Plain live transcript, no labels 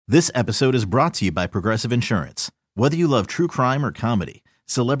This episode is brought to you by Progressive Insurance. Whether you love true crime or comedy,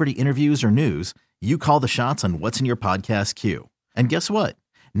 celebrity interviews or news, you call the shots on what's in your podcast queue. And guess what?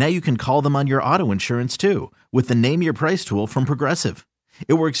 Now you can call them on your auto insurance too with the Name Your Price tool from Progressive.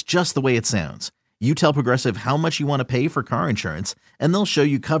 It works just the way it sounds. You tell Progressive how much you want to pay for car insurance, and they'll show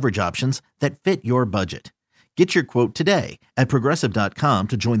you coverage options that fit your budget. Get your quote today at Progressive.com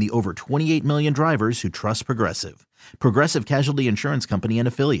to join the over 28 million drivers who trust Progressive. Progressive Casualty Insurance Company and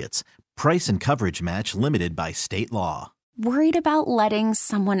Affiliates. Price and coverage match limited by state law. Worried about letting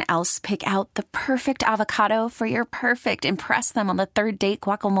someone else pick out the perfect avocado for your perfect impress them on the third date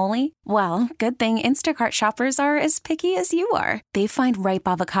guacamole? Well, good thing Instacart shoppers are as picky as you are. They find ripe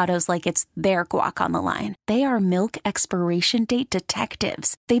avocados like it's their guac on the line. They are milk expiration date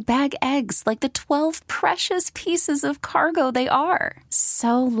detectives. They bag eggs like the 12 precious pieces of cargo they are.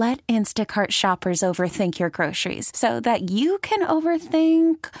 So let Instacart shoppers overthink your groceries so that you can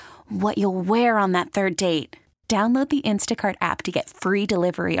overthink what you'll wear on that third date. Download the Instacart app to get free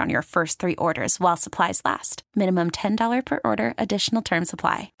delivery on your first 3 orders while supplies last. Minimum $10 per order. Additional terms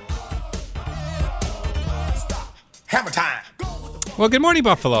apply. Hammer time. Well, good morning,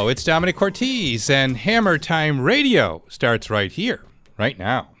 Buffalo. It's Domenic Cortese, and Hammer Time Radio starts right here, right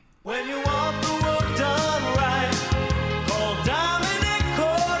now. When you want the work done right, call Domenic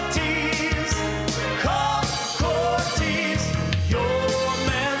Cortese. Call Cortese, your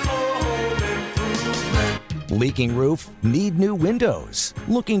man for home improvement. Leaking roof? Need new windows?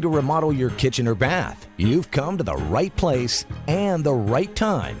 Looking to remodel your kitchen or bath? You've come to the right place and the right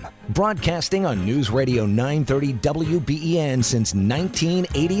time. Broadcasting on News Radio 930 WBEN since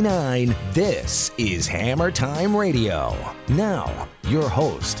 1989, this is Hammer Time Radio. Now, your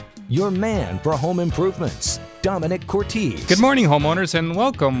host, your man for home improvements, Domenic Cortese. Good morning, homeowners, and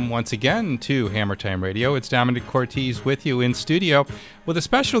welcome once again to Hammer Time Radio. It's Domenic Cortese with you in studio with a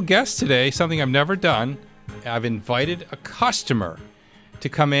special guest today, something I've never done. I've invited a customer to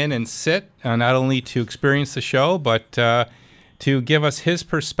come in and sit, not only to experience the show, but to give us his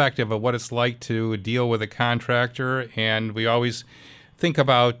perspective of what it's like to deal with a contractor. And we always think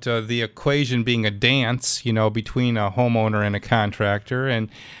about the equation being a dance, between a homeowner and a contractor. And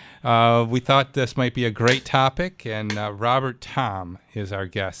we thought this might be a great topic. And Robert Tom is our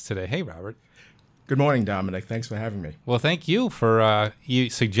guest today. Hey, Robert. Good morning, Domenic. Thanks for having me. Well, thank you for you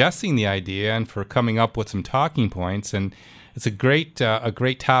suggesting the idea and for coming up with some talking points. And it's a great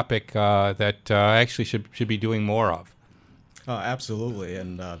topic that I actually should be doing more of. Absolutely.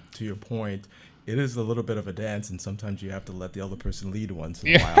 And to your point, it is a little bit of a dance, and sometimes you have to let the other person lead once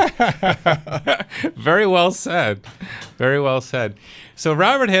in a while. Very well said. Very well said. So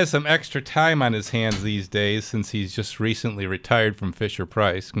Robert has some extra time on his hands these days since he's just recently retired from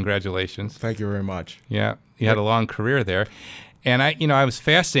Fisher-Price. Congratulations. Thank you very much. Yeah, you had a long career there. And I was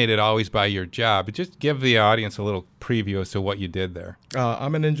fascinated always by your job. But just give the audience a little preview as to what you did there.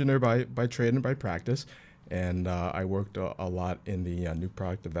 I'm an engineer by trade and by practice, and I worked a lot in the new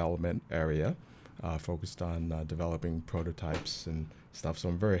product development area, focused on developing prototypes and stuff. So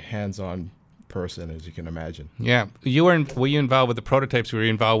I'm a very hands-on person, as you can imagine. Yeah. Were you involved with the prototypes? Were you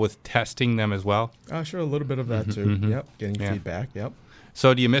involved with testing them as well? Sure, a little bit of that too. Mm-hmm. Yep, getting feedback. Yep.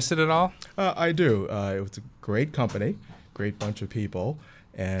 So do you miss it at all? I do. It was a great company, great bunch of people,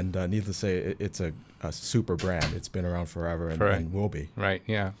 and needless to say, it's a super brand. It's been around forever and will be. Right,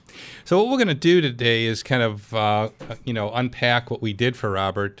 yeah. So what we're going to do today is kind of, unpack what we did for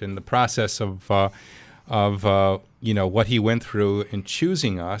Robert and the process of what he went through in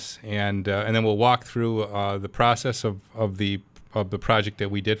choosing us, and then we'll walk through the process of the project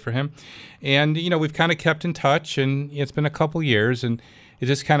that we did for him. And, we've kind of kept in touch, and it's been a couple years, and it's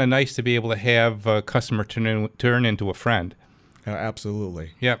just kind of nice to be able to have a customer turn into a friend.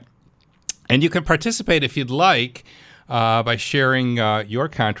 Absolutely. Yep. And you can participate if you'd like by sharing your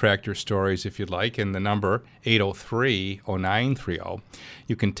contractor stories if you'd like, and the number 803-0930.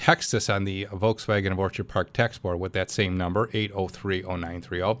 You can text us on the Volkswagen of Orchard Park text board with that same number,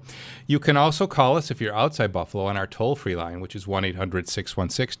 803-0930. You can also call us if you're outside Buffalo on our toll-free line, which is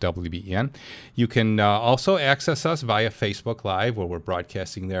 1-800-616-WBEN. You can also access us via Facebook Live, where we're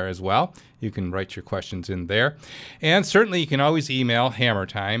broadcasting there as well. You can write your questions in there. And certainly you can always email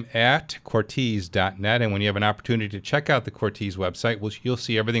hammertime@cortese.net. And when you have an opportunity to check out the Cortese website, you'll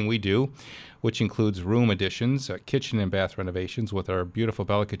see everything we do, which includes room additions, kitchen and bath renovations with our beautiful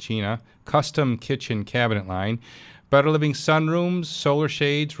Bella Cucina, custom kitchen cabinet line, Better Living sunrooms, solar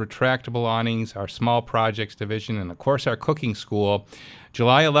shades, retractable awnings, our small projects division, and of course our cooking school.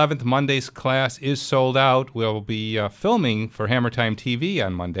 July 11th, Monday's class is sold out. We'll be filming for Hammer Time TV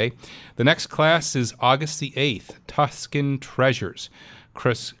on Monday. The next class is August the 8th, Tuscan Treasures.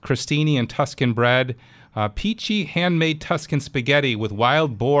 Crostini and Tuscan bread, peachy handmade Tuscan spaghetti with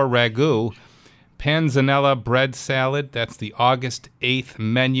wild boar ragu, panzanella bread salad. That's the August 8th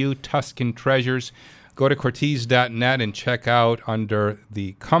menu, Tuscan Treasures. Go to Cortese.net and check out under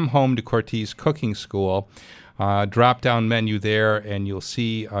the Come Home to Cortese Cooking School. Drop-down menu there, and you'll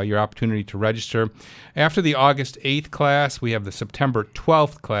see your opportunity to register. After the August 8th class, we have the September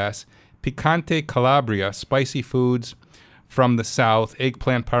 12th class, Picante Calabria, spicy foods from the South,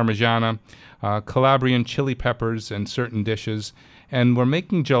 eggplant parmigiana, Calabrian chili peppers, and certain dishes. And we're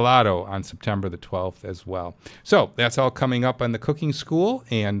making gelato on September the 12th as well. So that's all coming up on the cooking school,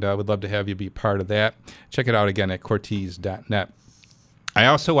 and would love to have you be part of that. Check it out again at Cortese.net. I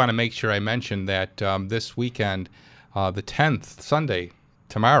also want to make sure I mention that this weekend, the 10th, Sunday,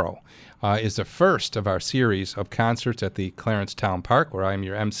 tomorrow, is the first of our series of concerts at the Clarence Town Park, where I'm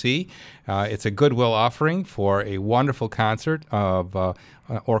your MC. It's a goodwill offering for a wonderful concert of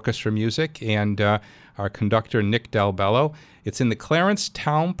orchestra music and our conductor, Nick Del Bello. It's in the Clarence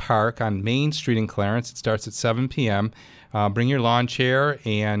Town Park on Main Street in Clarence. It starts at 7 p.m. Bring your lawn chair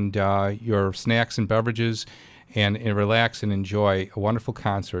and your snacks and beverages and relax and enjoy a wonderful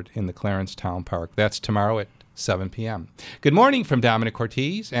concert in the Clarence Town Park. That's tomorrow at 7 p.m. Good morning from Domenic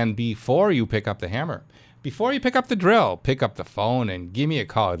Cortese, and before you pick up the hammer, before you pick up the drill, pick up the phone and give me a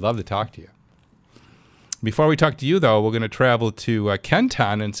call. I'd love to talk to you. Before we talk to you, though, we're going to travel to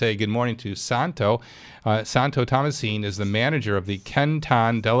Kenton and say good morning to Santo. Santo Tomasine is the manager of the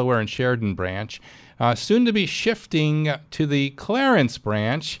Kenton, Delaware, and Sheridan branch, soon to be shifting to the Clarence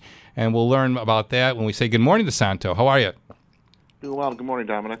branch. And we'll learn about that when we say good morning to Santo. How are you? Doing well. Good morning,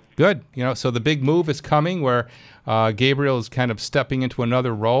 Dominic. Good. So the big move is coming where Gabriel is kind of stepping into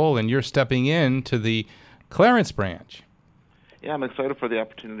another role, and you're stepping into the Clarence branch. Yeah, I'm excited for the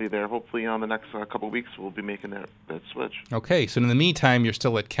opportunity there. Hopefully, in the next couple of weeks, we'll be making that switch. Okay. So in the meantime, you're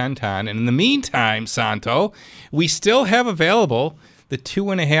still at Kenton. And in the meantime, Santo, we still have available the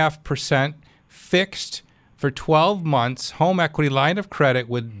 2.5% fixed for 12 months home equity line of credit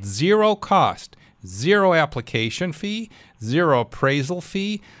with zero cost, zero application fee, zero appraisal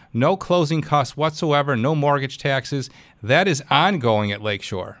fee, no closing costs whatsoever, no mortgage taxes. That is ongoing at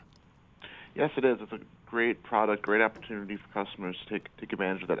Lakeshore. Yes, it is. It's a great product, great opportunity for customers to take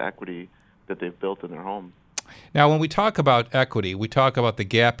advantage of that equity that they've built in their home. Now, when we talk about equity, we talk about the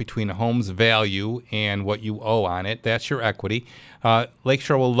gap between a home's value and what you owe on it. That's your equity.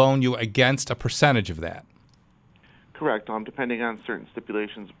 Lakeshore will loan you against a percentage of that. Correct. Depending on certain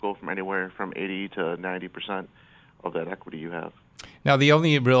stipulations, go from anywhere from 80 to 90% of that equity you have. Now, the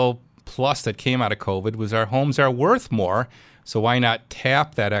only real plus that came out of COVID was our homes are worth more, so why not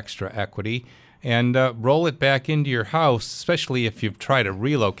tap that extra equity and roll it back into your house, especially if you've tried to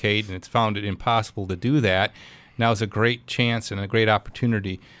relocate and it's found it impossible to do that. Now is a great chance and a great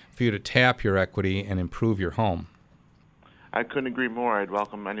opportunity for you to tap your equity and improve your home. I couldn't agree more. I'd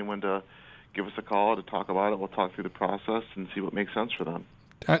welcome anyone to give us a call to talk about it. We'll talk through the process and see what makes sense for them.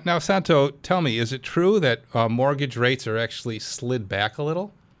 Now, Santo, tell me, is it true that mortgage rates are actually slid back a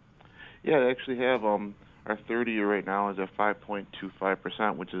little? Yeah, they actually have. Our 30-year right now is at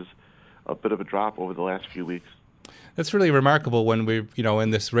 5.25%, which is a bit of a drop over the last few weeks. That's really remarkable when we're, in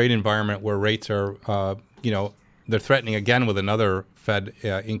this rate environment where rates are, they're threatening again with another Fed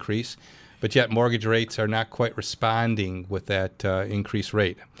increase, but yet mortgage rates are not quite responding with that increased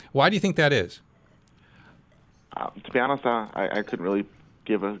rate. Why do you think that is? To be honest, I couldn't really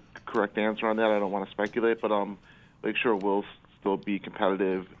give a correct answer on that. I don't want to speculate, but Lakeshore will still be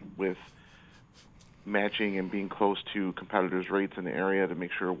competitive with matching and being close to competitors' rates in the area to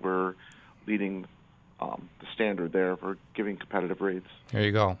make sure we're leading the standard there for giving competitive rates. There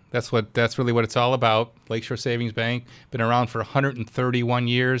you go. That's really what it's all about. Lakeshore Savings Bank, been around for 131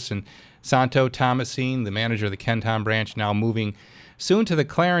 years, and Santo Tomasine, the manager of the Kenton branch, now moving soon to the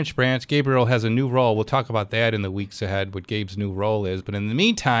Clarence branch. Gabriel has a new role. We'll talk about that in the weeks ahead, what Gabe's new role is. But in the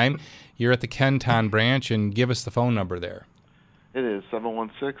meantime, you're at the Kenton branch, and give us the phone number there. It is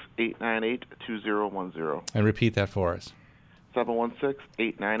 716-898-2010. And repeat that for us.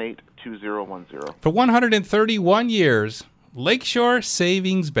 716-898-2010. For 131 years, Lakeshore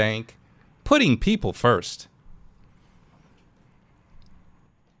Savings Bank, putting people first.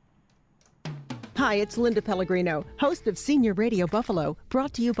 Hi, it's Linda Pellegrino, host of Senior Radio Buffalo,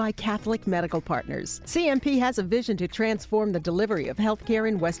 brought to you by Catholic Medical Partners. CMP has a vision to transform the delivery of healthcare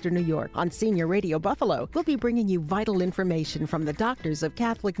in Western New York. On Senior Radio Buffalo, we'll be bringing you vital information from the doctors of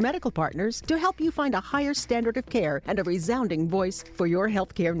Catholic Medical Partners to help you find a higher standard of care and a resounding voice for your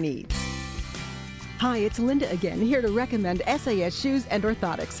healthcare needs. Hi, it's Linda again, here to recommend SAS Shoes and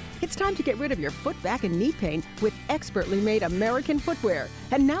Orthotics. It's time to get rid of your foot, back, and knee pain with expertly made American footwear.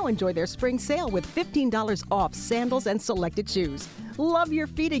 And now enjoy their spring sale with $15 off sandals and selected shoes. Love your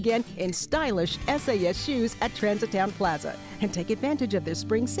feet again in stylish SAS Shoes at Transitown Plaza. And take advantage of their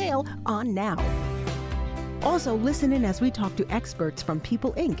spring sale on now. Also, listen in as we talk to experts from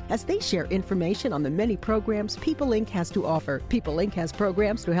People Inc. as they share information on the many programs People Inc. has to offer. People Inc. has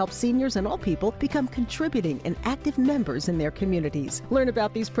programs to help seniors and all people become contributing and active members in their communities. Learn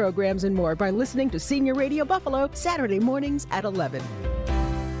about these programs and more by listening to Senior Radio Buffalo, Saturday mornings at 11.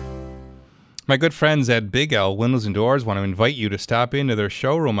 My good friends at Big L Windows and Doors want to invite you to stop into their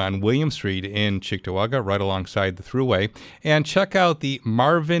showroom on William Street in Cheektowaga, right alongside the Thruway, and check out the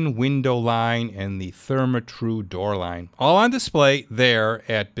Marvin window line and the Therma-Tru door line. All on display there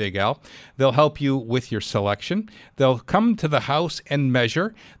at Big L. They'll help you with your selection. They'll come to the house and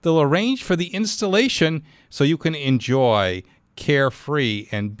measure. They'll arrange for the installation so you can enjoy carefree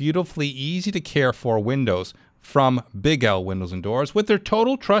and beautifully easy to care for windows from Big L Windows and Doors with their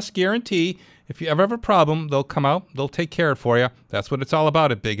total trust guarantee. If you ever have a problem, they'll come out, they'll take care of it for you. That's what it's all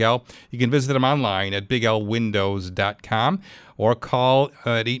about at Big L. You can visit them online at biglwindows.com or call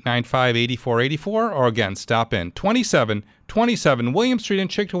at 895-8484, or again, stop in 2727 William Street in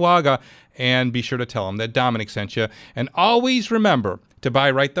Cheektowaga, and be sure to tell them that Domenic sent you. And always remember to buy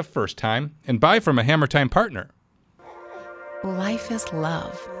right the first time and buy from a Hammer Time partner. Life is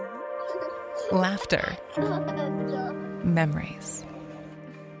love, laughter, memories.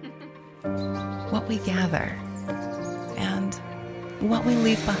 What we gather and what we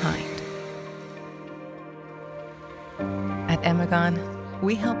leave behind. At Emagon,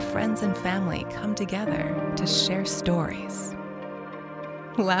 we help friends and family come together to share stories,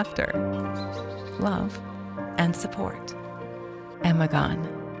 laughter, love, and support. Emagon,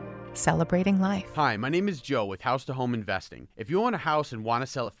 celebrating life. Hi, my name is Joe with House to Home Investing. If you own a house and want to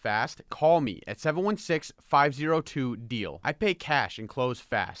sell it fast, call me at 716-502-DEAL. I pay cash and close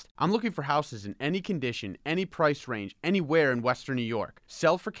fast. I'm looking for houses in any condition, any price range, anywhere in Western New York.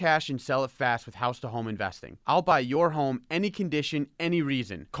 Sell for cash and sell it fast with House to Home Investing. I'll buy your home any condition, any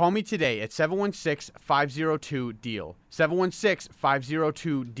reason. Call me today at 716-502-DEAL.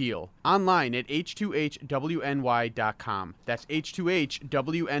 716-502-DEAL. Online at h2hwny.com. That's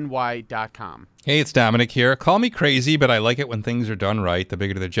h2hwny.com. Hey, it's Domenic here. Call me crazy, but I like it when things are done right. The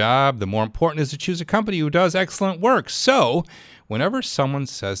bigger the job, the more important it is to choose a company who does excellent work. So, whenever someone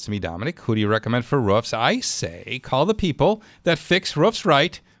says to me, Domenic, who do you recommend for roofs? I say, call the people that fix roofs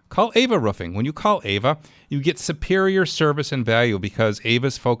right. Call Ava Roofing. When you call Ava, you get superior service and value because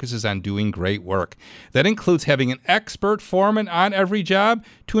Ava's focuses on doing great work. That includes having an expert foreman on every job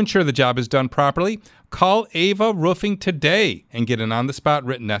to ensure the job is done properly. Call Ava Roofing today and get an on-the-spot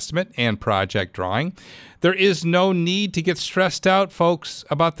written estimate and project drawing. There is no need to get stressed out, folks,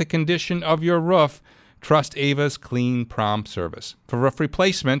 about the condition of your roof. Trust Ava's clean, prompt service. For roof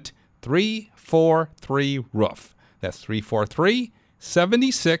replacement, 343-ROOF. That's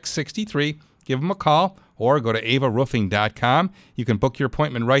 343-7663. Give them a call or go to avaroofing.com. You can book your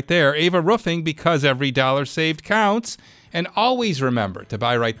appointment right there. Ava Roofing, because every dollar saved counts. And always remember to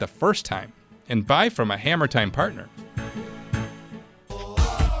buy right the first time and buy from a Hammer Time partner.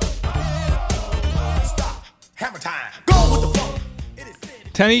 Hammer time. Go with the flow.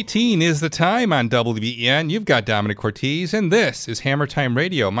 10:18 is the time on WBEN. You've got Domenic Cortese, and this is Hammer Time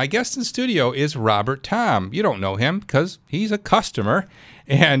Radio. My guest in studio is Robert Tom. You don't know him because he's a customer,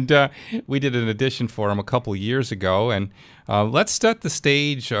 and we did an edition for him a couple years ago. And let's set the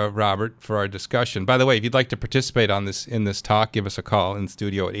stage, Robert, for our discussion. By the way, if you'd like to participate on this in this talk, give us a call in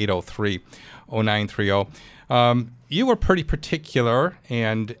studio at 803-0930. You were pretty particular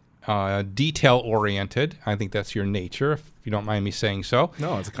and detail-oriented. I think that's your nature, if you don't mind me saying so.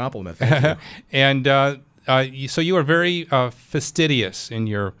 No, it's a compliment. Thank you. And so you are very fastidious in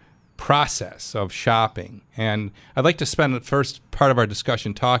your process of shopping. And I'd like to spend the first part of our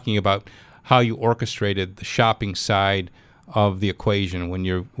discussion talking about how you orchestrated the shopping side of the equation when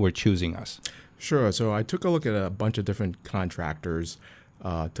you were choosing us. Sure. So I took a look at a bunch of different contractors,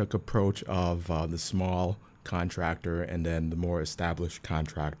 took approach of the small contractor and then the more established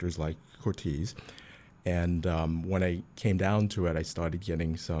contractors like Cortese. And when I came down to it, I started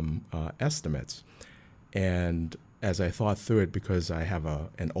getting some estimates. And as I thought through it, because I have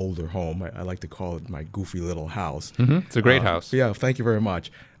an older home, I like to call it my goofy little house. Mm-hmm. It's a great house. Yeah, thank you very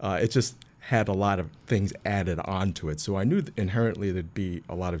much. It just had a lot of things added onto it. So I knew that inherently there'd be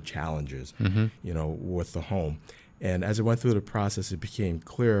a lot of challenges, with the home. And as I went through the process, it became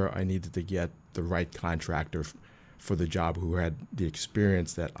clear I needed to get the right contractor for the job who had the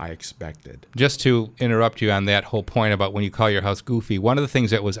experience that I expected. Just to interrupt you on that whole point about when you call your house goofy, one of the things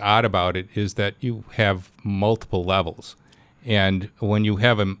that was odd about it is that you have multiple levels. And when you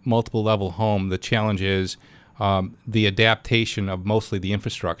have a multiple level home, the challenge is the adaptation of mostly the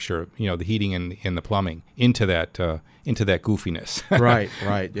infrastructure, the heating and the plumbing into that goofiness. Right.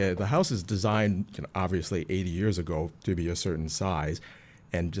 Yeah, the house is designed obviously 80 years ago to be a certain size.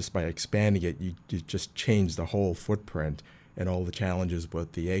 And just by expanding it, you just change the whole footprint and all the challenges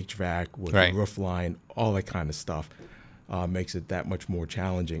with the HVAC, with the roof line, all that kind of stuff makes it that much more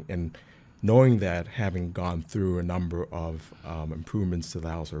challenging. And knowing that, having gone through a number of improvements to the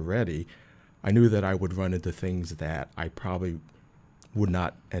house already, I knew that I would run into things that I probably would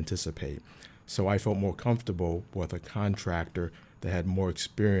not anticipate. So I felt more comfortable with a contractor that had more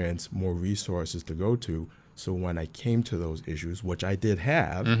experience, more resources to go to. So when I came to those issues, which I did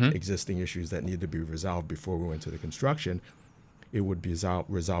have, existing issues that needed to be resolved before we went to the construction, it would be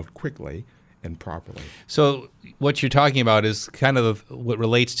resolved quickly and properly. So what you're talking about is kind of what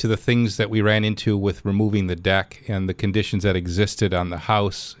relates to the things that we ran into with removing the deck and the conditions that existed on the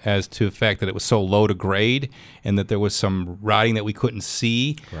house, as to the fact that it was so low to grade and that there was some rotting that we couldn't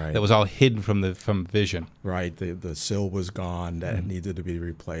see that was all hidden from vision. Right. The sill was gone. That needed to be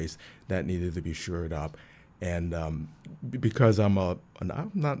replaced. That needed to be shored up. And because I'm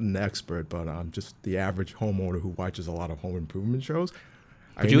not an expert, but I'm just the average homeowner who watches a lot of home improvement shows.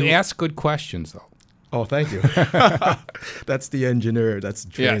 But you ask good questions, though. Oh, thank you. That's the engineer. That's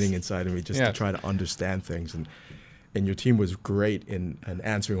the training inside of me, just to try to understand things. And your team was great in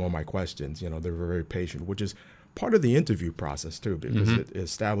answering all my questions. They were very patient, which is part of the interview process, too, because it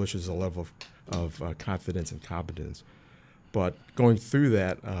establishes a level of confidence and competence. But going through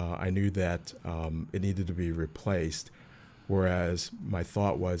that, I knew that it needed to be replaced, whereas my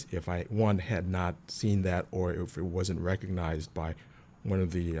thought was if I, had not seen that, or if it wasn't recognized by one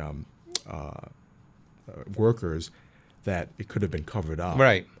of the workers, that it could have been covered up.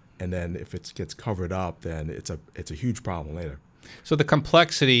 Right. And then if it gets covered up, then it's a huge problem later. So the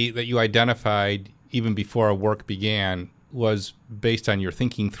complexity that you identified even before work began was based on your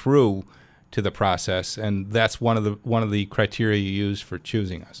thinking through to the process, and that's one of the criteria you used for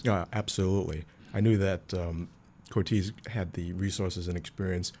choosing us. Yeah, absolutely. I knew that Cortese had the resources and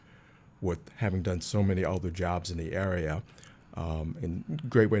experience with having done so many other jobs in the area. And a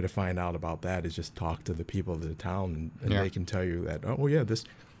great way to find out about that is just talk to the people of the town, and they can tell you that, this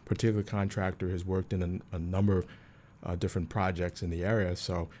particular contractor has worked in a number of different projects in the area,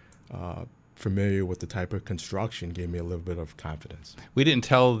 so familiar with the type of construction gave me a little bit of confidence. We didn't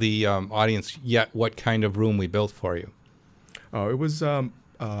tell the audience yet what kind of room we built for you. It was,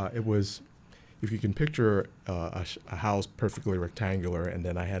 if you can picture a house perfectly rectangular, and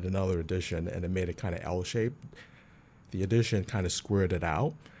then I had another addition, and it made it kind of L-shaped. The addition kind of squared it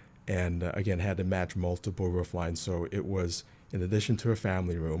out, and again, had to match multiple roof lines. So it was, in addition to a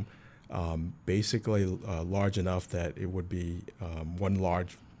family room, basically large enough that it would be one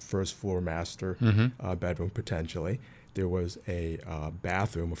large first floor master bedroom potentially. There was a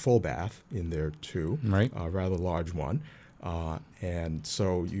bathroom, a full bath in there too, a rather large one. And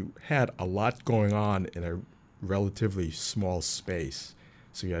so you had a lot going on in a relatively small space.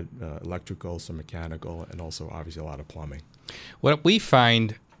 So you had electrical, some mechanical, and also obviously a lot of plumbing. What we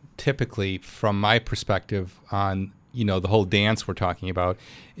find typically, from my perspective on the whole dance we're talking about,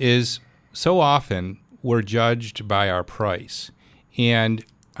 is so often we're judged by our price. And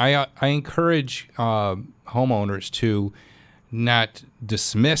I encourage homeowners to not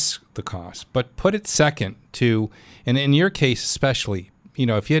dismiss the cost, but put it second to, and in your case especially,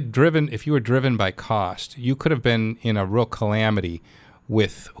 if you were driven by cost, you could have been in a real calamity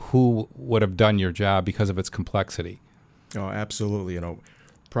with who would have done your job because of its complexity. Oh, absolutely.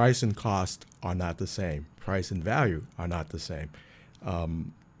 Price and cost are not the same. Price and value are not the same.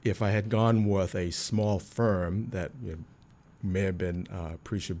 If I had gone with a small firm that may have been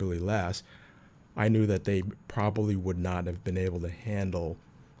appreciably less, I knew that they probably would not have been able to handle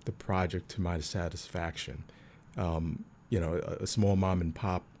the project to my satisfaction. A small mom and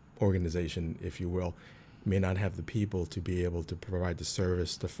pop organization, if you will, may not have the people to be able to provide the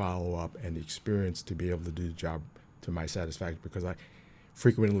service, to follow up, and the experience to be able to do the job to my satisfaction, because I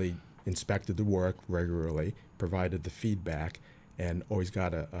frequently inspected the work regularly, provided the feedback, and always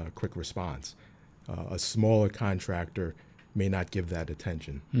got a quick response. A smaller contractor may not give that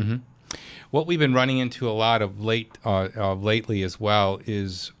attention. Mm-hmm. What we've been running into a lot of lately as well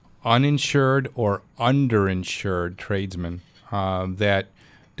is uninsured or underinsured tradesmen that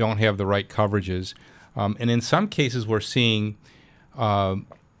don't have the right coverages. And in some cases, we're seeing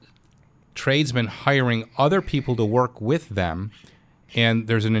tradesmen hiring other people to work with them, and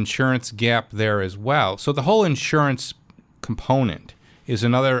there's an insurance gap there as well. So the whole insurance component is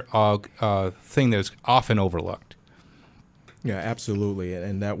another thing that's often overlooked. Yeah, absolutely.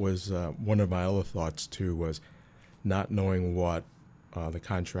 And that was one of my other thoughts, too, was not knowing what the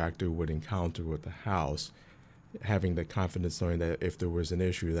contractor would encounter with the house, having the confidence knowing that if there was an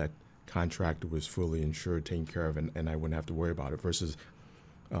issue, that contractor was fully insured, taken care of, and I wouldn't have to worry about it, versus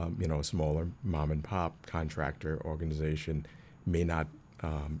a smaller mom-and-pop contractor organization may not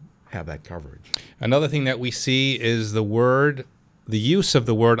have that coverage. Another thing that we see is the use of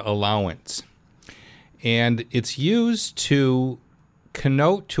the word allowance. And it's used to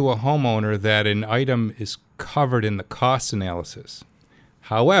connote to a homeowner that an item is covered in the cost analysis.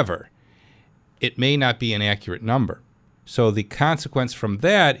 However, it may not be an accurate number. So the consequence from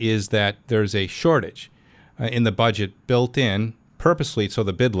that is that there's a shortage in the budget built in purposely so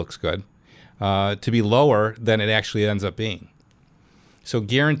the bid looks good to be lower than it actually ends up being. So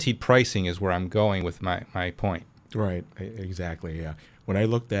guaranteed pricing is where I'm going with my point. Right, exactly, yeah. When I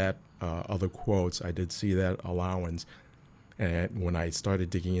looked at other quotes, I did see that allowance, and when I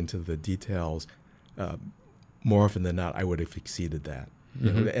started digging into the details, more often than not, I would have exceeded that.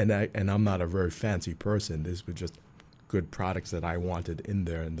 And I'm not a very fancy person. These were just good products that I wanted in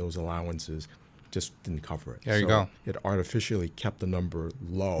there, and those allowances just didn't cover it. There you go. It artificially kept the number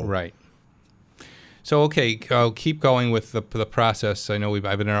low. Right. So, okay, keep going with the process. I know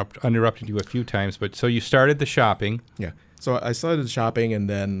I've been interrupted you a few times, but so you started the shopping. Yeah. So I started shopping, and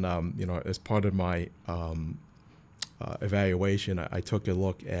then, as part of my evaluation, I took a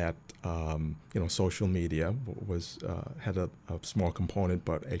look at, social media had a small component,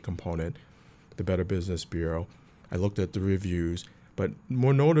 but a component, the Better Business Bureau. I looked at the reviews, but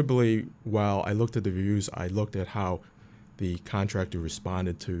more notably, while I looked at the reviews, I looked at how the contractor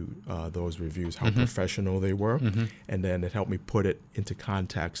responded to those reviews, how professional they were, and then it helped me put it into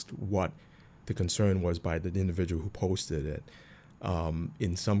context what the concern was by the individual who posted it.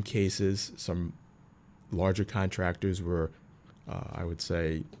 In some cases, some larger contractors were, I would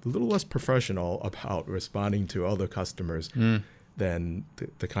say, a little less professional about responding to other customers than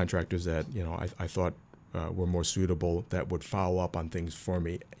the contractors that I thought were more suitable, that would follow up on things for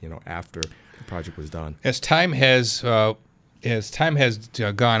me, after the project was done. As time has gone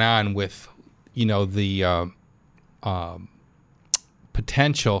on with, the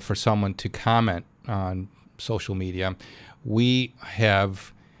potential for someone to comment on social media, we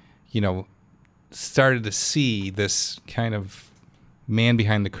have, started to see this kind of man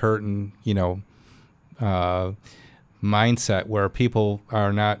behind the curtain, mindset where people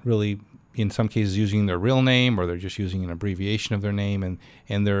are not really, in some cases, using their real name, or they're just using an abbreviation of their name,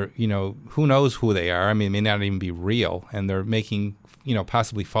 and they're, who knows who they are. I mean, it may not even be real, and they're making,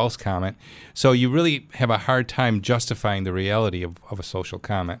 possibly false comment. So you really have a hard time justifying the reality of a social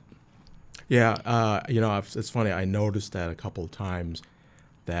comment. Yeah, it's funny. I noticed that a couple of times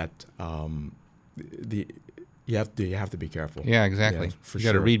that you have to be careful. Yeah, exactly. Yeah, for you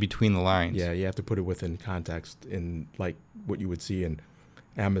got to read between the lines. Yeah, you have to put it within context. In like what you would see in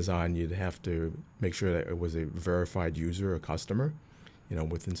Amazon, you'd have to make sure that it was a verified user or customer,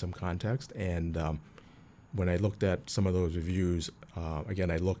 within some context. And when I looked at some of those reviews,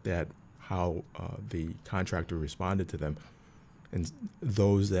 again, I looked at how the contractor responded to them. And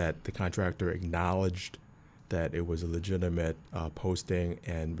those that the contractor acknowledged that it was a legitimate posting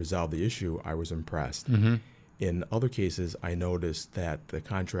and resolved the issue, I was impressed. In other cases, I noticed that the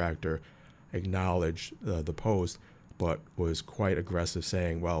contractor acknowledged the post, but was quite aggressive,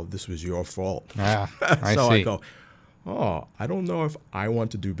 saying, well, this was your fault. Ah, I so see. I go, I don't know if I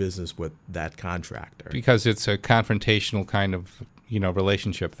want to do business with that contractor. Because it's a confrontational kind of,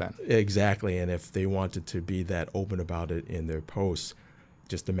 relationship then. Exactly. And if they wanted to be that open about it in their posts,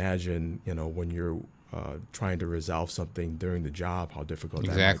 just imagine, when you're trying to resolve something during the job, how difficult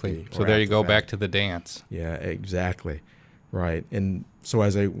that might be. So there you go, back to the dance. Yeah, exactly. Right. And so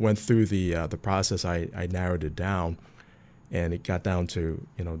as I went through the process, I narrowed it down, and it got down to,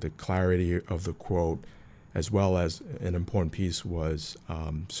 the clarity of the quote, as well as an important piece was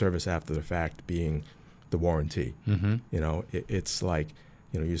service after the fact, being the warranty. It's like,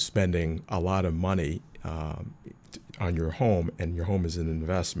 you're spending a lot of money on your home, and your home is an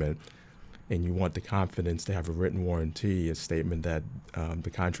investment, and you want the confidence to have a written warranty, a statement that the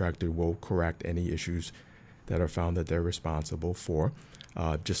contractor will correct any issues that are found that they're responsible for.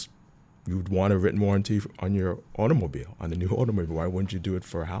 You'd want a written warranty on your automobile, on a new automobile. Why wouldn't you do it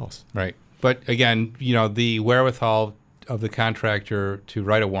for a house? Right. But again, the wherewithal of the contractor to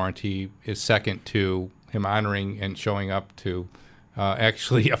write a warranty is second to him honoring and showing up to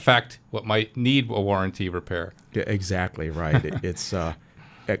actually affect what might need a warranty repair. Yeah, exactly right. It's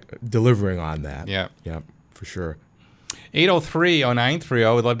delivering on that. Yeah. Yeah, for sure.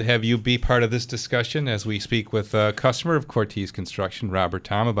 803-0930. We'd love to have you be part of this discussion as we speak with a customer of Cortese Construction, Robert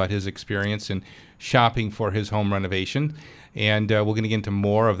Tom, about his experience in shopping for his home renovation. And we're going to get into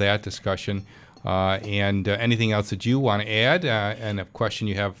more of that discussion and anything else that you want to add and a question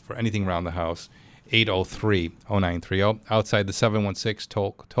you have for anything around the house. 803-0930. Outside the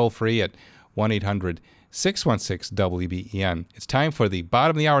 716 toll free at 1-800-616-WBEN. It's time for the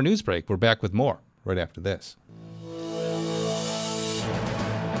bottom of the hour news break. We're back with more right after this.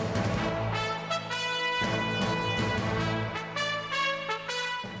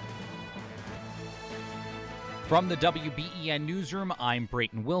 From the WBEN Newsroom, I'm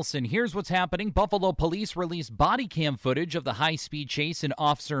Brayton Wilson. Here's what's happening. Buffalo police released body cam footage of the high-speed chase and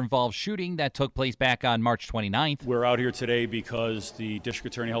officer-involved shooting that took place back on March 29th. We're out here today because the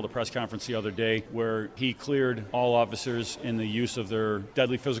district attorney held a press conference the other day where he cleared all officers in the use of their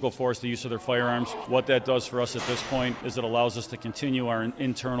deadly physical force, the use of their firearms. What that does for us at this point is it allows us to continue our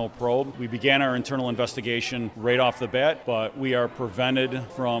internal probe. We began our internal investigation right off the bat, but we are prevented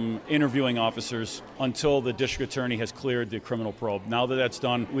from interviewing officers until the district attorney has cleared the criminal probe. Now that that's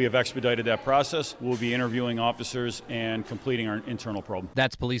done, we have expedited that process. We'll be interviewing officers and completing our internal probe.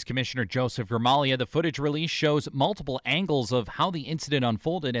 That's Police Commissioner Joseph Gramalia. The footage release shows multiple angles of how the incident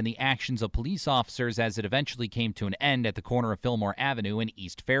unfolded and the actions of police officers as it eventually came to an end at the corner of Fillmore Avenue and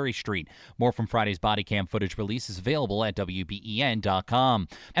East Ferry Street. More from Friday's body cam footage release is available at WBEN.com.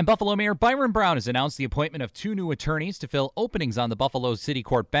 And Buffalo Mayor Byron Brown has announced the appointment of 2 new attorneys to fill openings on the Buffalo City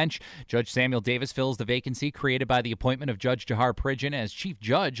Court bench. Judge Samuel Davis fills the vacancy created by the appointment of Judge Jahar Pridgen as Chief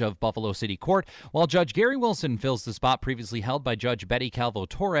Judge of Buffalo City Court, while Judge Gary Wilson fills the spot previously held by Judge Betty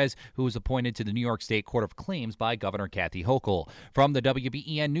Calvo-Torres, who was appointed to the New York State Court of Claims by Governor Kathy Hochul. From the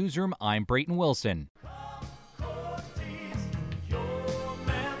WBEN Newsroom, I'm Brayton Wilson.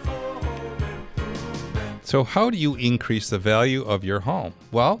 So how do you increase the value of your home?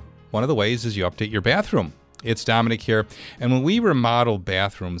 Well, one of the ways is you update your bathroom. It's Domenic here, and when we remodel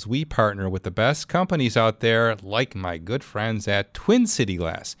bathrooms, we partner with the best companies out there, like my good friends at Twin City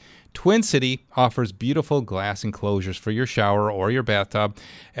Glass. Twin City offers beautiful glass enclosures for your shower or your bathtub,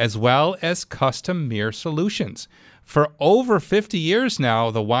 as well as custom mirror solutions. For over 50 years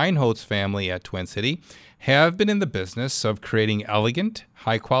now, the Weinholz family at Twin City have been in the business of creating elegant,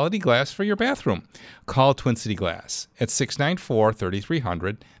 high-quality glass for your bathroom. Call Twin City Glass at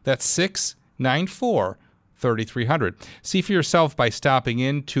 694-3300. That's 694-3300. See for yourself by stopping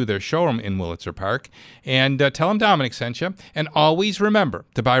into their showroom in Willitzer Park and tell them Domenic sent you. And always remember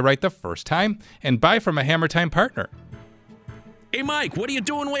to buy right the first time and buy from a Hammer Time partner. Hey, Mike, what are you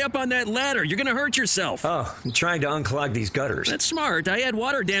doing way up on that ladder? You're going to hurt yourself. Oh, I'm trying to unclog these gutters. That's smart. I had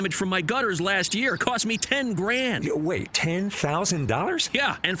water damage from my gutters last year. It cost me $10,000. Wait, $10,000?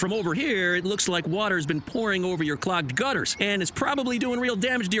 Yeah, and from over here, it looks like water's been pouring over your clogged gutters, and it's probably doing real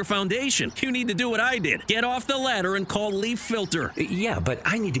damage to your foundation. You need to do what I did. Get off the ladder and call Leaf Filter. Yeah, but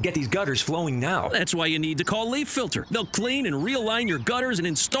I need to get these gutters flowing now. That's why you need to call Leaf Filter. They'll clean and realign your gutters and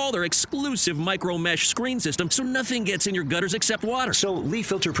install their exclusive micro mesh screen system so nothing gets in your gutters except water. So Leaf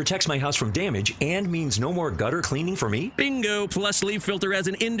Filter protects my house from damage and means no more gutter cleaning for me? Bingo! Plus, Leaf Filter has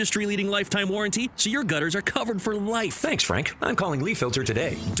an industry-leading lifetime warranty, so your gutters are covered for life. Thanks, Frank. I'm calling Leaf Filter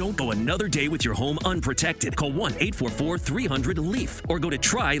today. Don't go another day with your home unprotected. Call 1-844-300-LEAF or go to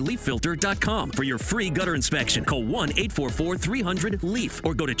tryleaffilter.com for your free gutter inspection. Call 1-844-300-LEAF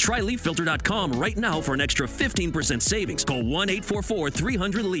or go to tryleaffilter.com right now for an extra 15% savings. Call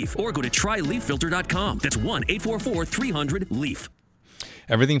 1-844-300-LEAF or go to tryleaffilter.com. That's 1-844-300-LEAF.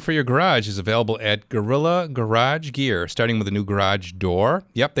 Everything for your garage is available at Gorilla Garage Gear, starting with a new garage door.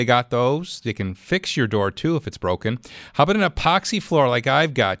 Yep, they got those. They can fix your door, too, if it's broken. How about an epoxy floor like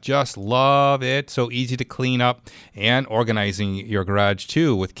I've got? Just love it. So easy to clean up, and organizing your garage,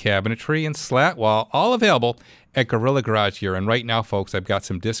 too, with cabinetry and slat wall, all available at Gorilla Garage Gear. And right now, folks, I've got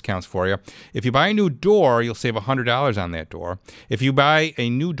some discounts for you. If you buy a new door, you'll save $100 on that door. If you buy a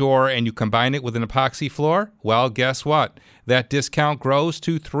new door and you combine it with an epoxy floor, well, guess what? That discount grows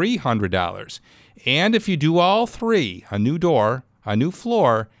to $300. And if you do all three, a new door, a new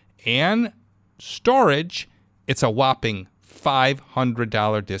floor, and storage, it's a whopping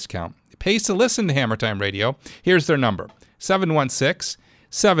 $500 discount. It pays to listen to Hammer Time Radio. Here's their number,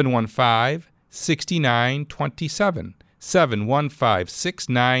 716-715-6927,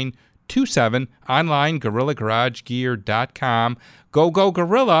 715-6927, online, GorillaGarageGear.com. Go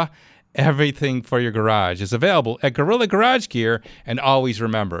Gorilla! Everything for your garage is available at Gorilla Garage Gear. And always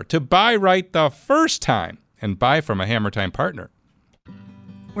remember to buy right the first time and buy from a Hammer Time partner.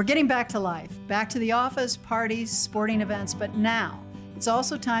 We're getting back to life, back to the office, parties, sporting events, but now it's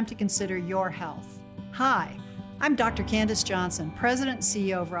also time to consider your health. Hi, I'm Dr. Candace Johnson, President and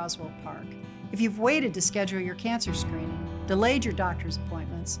CEO of Roswell Park. If you've waited to schedule your cancer screening, delayed your doctor's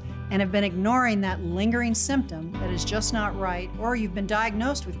appointments, and have been ignoring that lingering symptom that is just not right, or you've been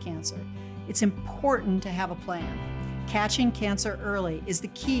diagnosed with cancer, it's important to have a plan. Catching cancer early is the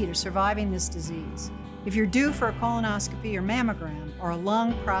key to surviving this disease. If you're due for a colonoscopy or mammogram or a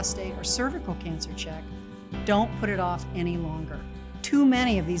lung, prostate, or cervical cancer check, don't put it off any longer. Too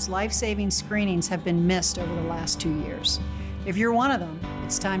many of these life-saving screenings have been missed over the last 2 years. If you're one of them,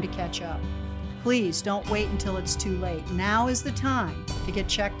 it's time to catch up. Please don't wait until it's too late. Now is the time to get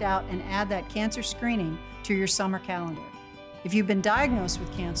checked out and add that cancer screening to your summer calendar. If you've been diagnosed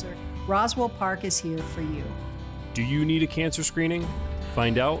with cancer, Roswell Park is here for you. Do you need a cancer screening?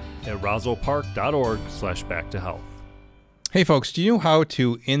 Find out at roswellpark.org/back-to-health. Hey folks, do you know how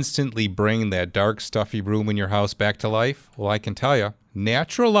to instantly bring that dark, stuffy room in your house back to life? Well, I can tell you.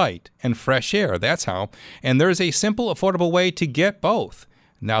 Natural light and fresh air, that's how. And there's a simple, affordable way to get both.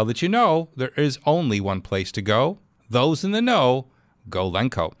 Now that you know, there is only one place to go. Those in the know, go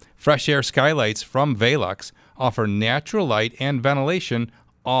Lenco. Fresh air skylights from Velux offer natural light and ventilation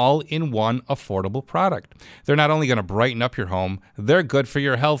all in one affordable product. They're not only going to brighten up your home, they're good for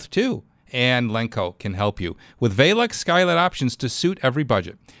your health too. And Lenco can help you with Velux skylight options to suit every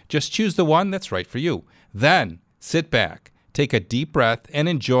budget. Just choose the one that's right for you. Then sit back, take a deep breath, and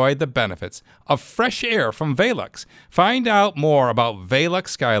enjoy the benefits of fresh air from Velux. Find out more about Velux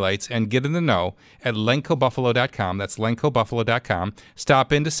skylights and get in the know at lencobuffalo.com. That's lencobuffalo.com.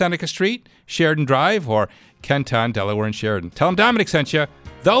 Stop into Seneca Street, Sheridan Drive, or Kenton, Delaware, and Sheridan. Tell them Dominic sent you.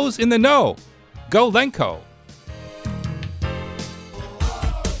 Those in the know, go Lenco.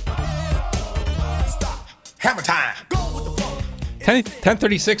 Hammer time.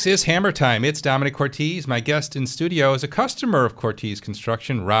 10:36 is Hammer Time. It's Domenic Cortese. My guest in studio is a customer of Cortese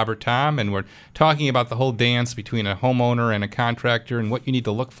Construction, Robert Tom, and we're talking about the whole dance between a homeowner and a contractor and what you need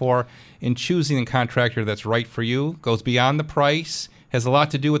to look for in choosing a contractor that's right for you. Goes beyond the price, has a lot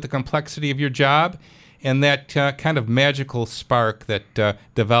to do with the complexity of your job, and that kind of magical spark that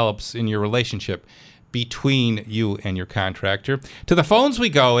develops in your relationship between you and your contractor. To the phones we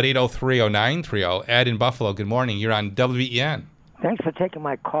go at 803-0930. Ed in Buffalo, good morning. You're on WBEN. Thanks for taking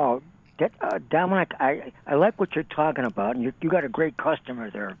my call. Dominic, I like what you're talking about, and you got a great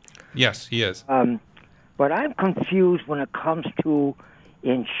customer there. Yes, he is. But I'm confused when it comes to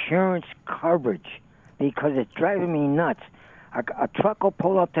insurance coverage because it's driving me nuts. A truck will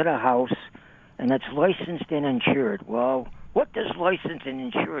pull up to the house, and it's licensed and insured. Well, what does licensed and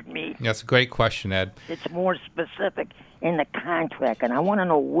insured mean? That's a great question, Ed. It's more specific in the contract, and I want to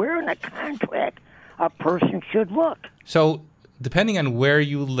know where in the contract a person should look. So, depending on where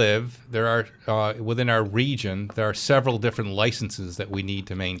you live, there are within our region, there are several different licenses that we need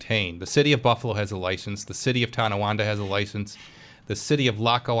to maintain. The city of Buffalo has a license. The city of Tonawanda has a license. The city of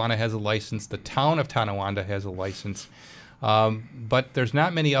Lackawanna has a license. The town of Tonawanda has a license. But there's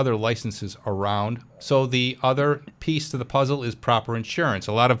not many other licenses around. So the other piece to the puzzle is proper insurance.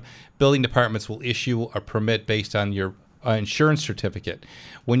 A lot of building departments will issue a permit based on your insurance certificate.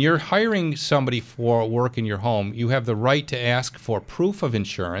 When you're hiring somebody for work in your home, you have the right to ask for proof of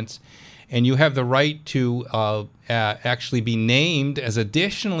insurance, and you have the right to actually be named as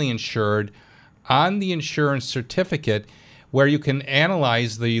additionally insured on the insurance certificate, where you can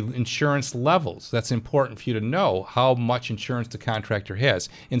analyze the insurance levels. That's important for you to know how much insurance the contractor has.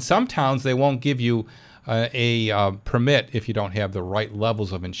 In some towns, they won't give you a permit if you don't have the right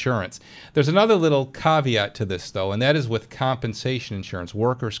levels of insurance. There's another little caveat to this, though, and that is with compensation insurance,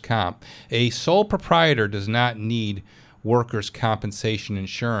 workers' comp. A sole proprietor does not need workers' compensation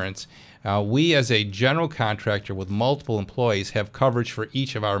insurance. We, as a general contractor with multiple employees, have coverage for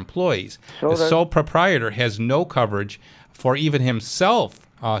each of our employees. The sole proprietor has no coverage for even himself.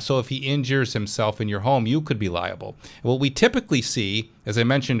 So if he injures himself in your home, you could be liable. What we typically see, as I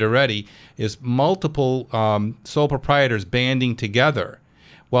mentioned already, is multiple sole proprietors banding together.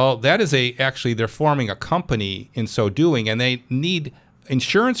 Well, that is actually they're forming a company in so doing, and they need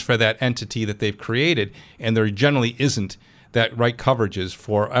insurance for that entity that they've created, and there generally isn't that right coverages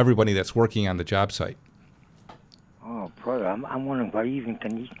for everybody that's working on the job site. Oh, brother, I'm wondering if I even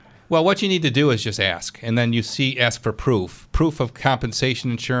can... Well, what you need to do is just ask, and then ask for proof of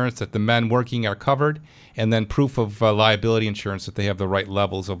compensation insurance that the men working are covered, and then proof of liability insurance that they have the right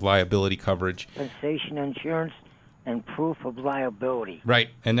levels of liability coverage. Compensation insurance and proof of liability. Right,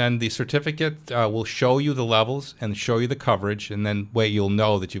 and then the certificate will show you the levels and show you the coverage, and then you'll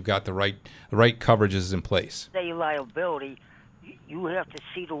know that you've got the right coverages in place. Say liability, you would have to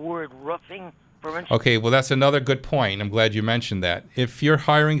see the word roofing, for instance? Okay, well, that's another good point. I'm glad you mentioned that. If you're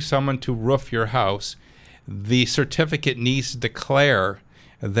hiring someone to roof your house, the certificate needs to declare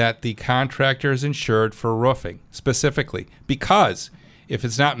that the contractor is insured for roofing specifically, because if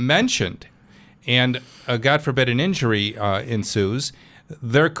it's not mentioned and, God forbid, an injury ensues,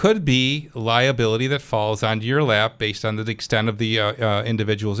 there could be liability that falls onto your lap based on the extent of the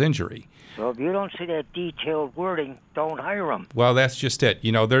individual's injury. So if you don't see that detailed wording, don't hire them. Well, that's just it.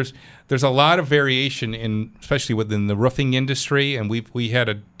 You know, there's a lot of variation in, especially within the roofing industry, and we had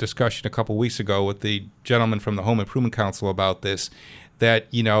a discussion a couple weeks ago with the gentleman from the Home Improvement Council about this, that,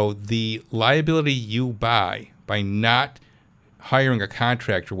 you know, the liability you buy by not hiring a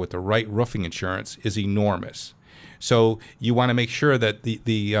contractor with the right roofing insurance is enormous. So you want to make sure that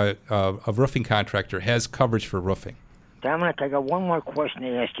a roofing contractor has coverage for roofing. Dominic, I got one more question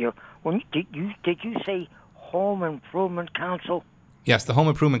to ask you. Did you say Home Improvement Council? Yes, the Home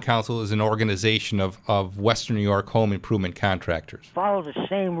Improvement Council is an organization of Western New York home improvement contractors. Follow the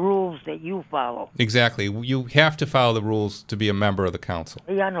same rules that you follow. Exactly. You have to follow the rules to be a member of the council.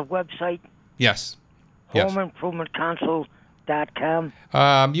 Are you on the website? Yes.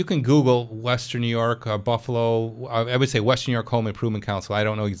 HomeImprovementCouncil.com? You can Google Western New York, Buffalo. I would say Western New York Home Improvement Council. I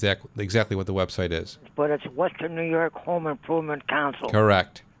don't know exactly what the website is. But it's Western New York Home Improvement Council.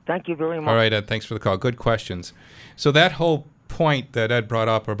 Correct. Thank you very much. All right, Ed, thanks for the call. Good questions. So that whole point that Ed brought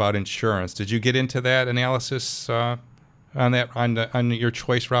up about insurance, did you get into that analysis on your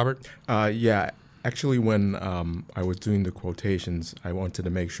choice, Robert? Yeah. Actually, when I was doing the quotations, I wanted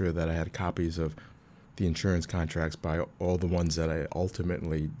to make sure that I had copies of the insurance contracts by all the ones that I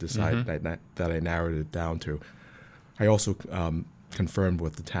ultimately decided that I narrowed it down to. I also confirmed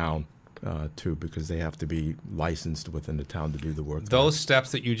with the town too, because they have to be licensed within the town to do the work. Those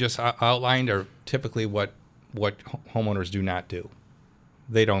steps that you just outlined are typically what homeowners do not do.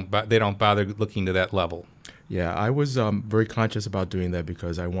 They don't bother looking to that level. Yeah, I was very conscious about doing that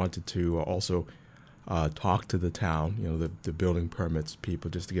because I wanted to also talk to the town, you know, the building permits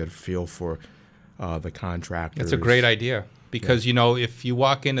people, just to get a feel for the contractors. That's a great idea because, you know, if you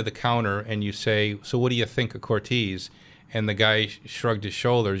walk into the counter and you say, so what do you think of Cortese? And the guy shrugged his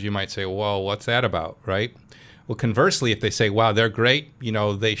shoulders, you might say, well, what's that about, right? Well, conversely, if they say, wow, they're great, you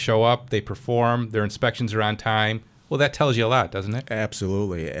know, they show up, they perform, their inspections are on time, well, that tells you a lot, doesn't it?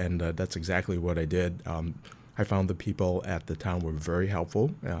 Absolutely, and that's exactly what I did. I found the people at the town were very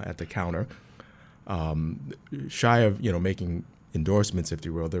helpful at the counter. Shy of, you know, making endorsements, if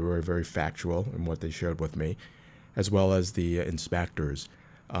you will, they were very factual in what they shared with me, as well as the inspectors.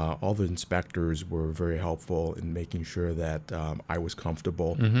 All the inspectors were very helpful in making sure that I was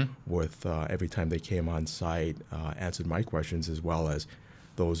comfortable with every time they came on site, answered my questions as well as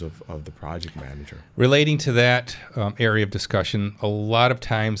those of the project manager. Relating to that area of discussion, a lot of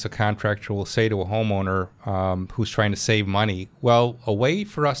times a contractor will say to a homeowner who's trying to save money, well, a way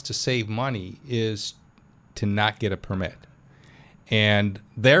for us to save money is to not get a permit. And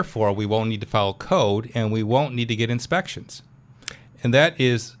therefore, we won't need to follow code and we won't need to get inspections. And that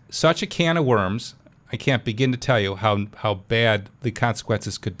is such a can of worms, I can't begin to tell you how bad the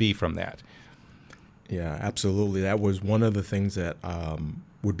consequences could be from that. Yeah, absolutely. That was one of the things that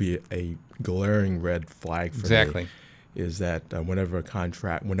would be a glaring red flag for me. Is that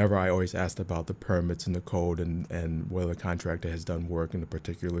whenever I always asked about the permits and the code and whether the contractor has done work in a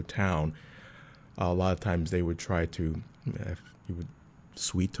particular town, a lot of times they would try to, you would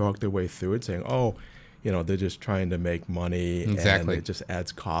sweet talk their way through it, saying, oh, you know, they're just trying to make money and it just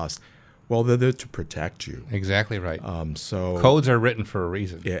adds cost. Well, they're there to protect you. Exactly right. So codes are written for a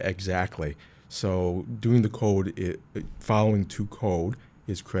reason. Yeah, exactly. So doing the code, following to code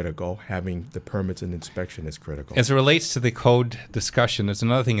is critical. Having the permits and inspection is critical. As it relates to the code discussion, there's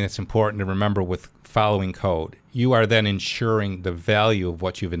another thing that's important to remember with following code. You are then ensuring the value of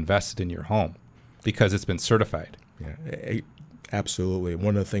what you've invested in your home because it's been certified. Yeah, absolutely.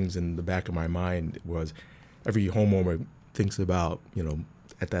 One of the things in the back of my mind was every homeowner thinks about, you know,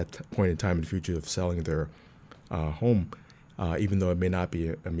 at that point in time in the future of selling their home, even though it may not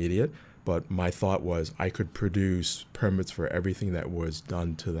be immediate. But my thought was I could produce permits for everything that was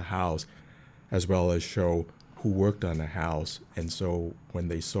done to the house, as well as show who worked on the house. And so when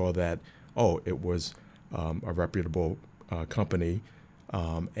they saw that, oh, it was a reputable company,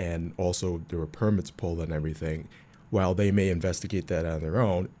 and also there were permits pulled and everything, while they may investigate that on their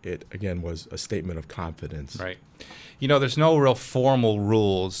own, it, again, was a statement of confidence. Right. You know, there's no real formal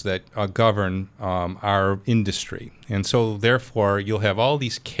rules that govern our industry. And so, therefore, you'll have all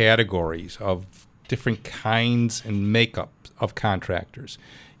these categories of different kinds and makeup of contractors.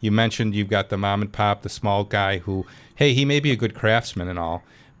 You mentioned you've got the mom and pop, the small guy who, hey, he may be a good craftsman and all,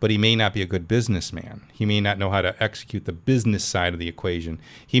 but he may not be a good businessman. He may not know how to execute the business side of the equation.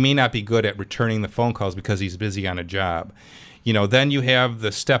 He may not be good at returning the phone calls because he's busy on a job. Then you have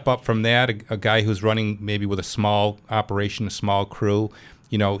the step up from that, a guy who's running maybe with a small operation, a small crew.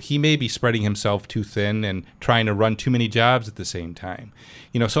 He may be spreading himself too thin and trying to run too many jobs at the same time.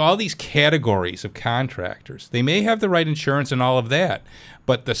 So all these categories of contractors, they may have the right insurance and all of that,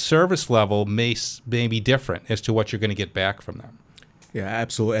 but the service level may be different as to what you're going to get back from them. Yeah,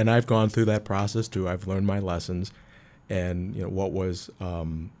 absolutely. And I've gone through that process too. I've learned my lessons. And what was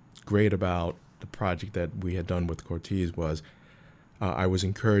great about the project that we had done with Cortese was I was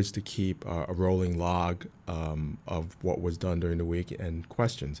encouraged to keep a rolling log of what was done during the week and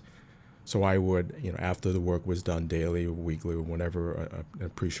questions. So I would, after the work was done daily or weekly or whenever an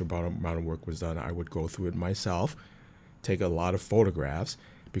appreciable amount of work was done, I would go through it myself, take a lot of photographs,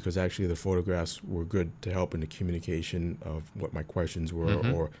 because actually the photographs were good to help in the communication of what my questions were,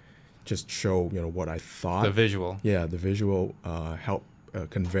 or just show, what I thought. The visual. Yeah, the visual helped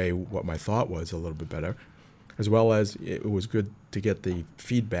convey what my thought was a little bit better, as well as it was good to get the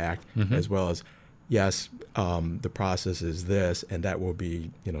feedback, as well as, yes, the process is this, and that will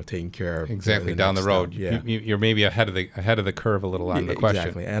be, taken care of. Exactly, down the road. Yeah. You're maybe ahead of the curve a little on the question.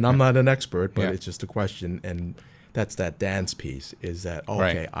 Exactly, and I'm not an expert, but it's just a question, and that's that dance piece, is that,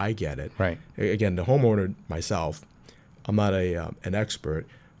 okay, I get it. Right. Again, the homeowner myself, I'm not an expert,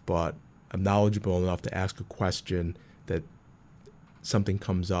 but I'm knowledgeable enough to ask a question that something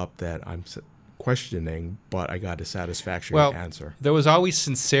comes up that I'm questioning, but I got a satisfactory answer. There was always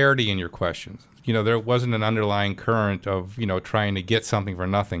sincerity in your questions. There wasn't an underlying current of, trying to get something for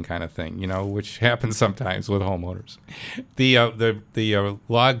nothing kind of thing, which happens sometimes with homeowners. The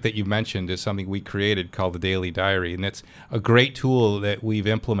log that you mentioned is something we created called the Daily Diary, and it's a great tool that we've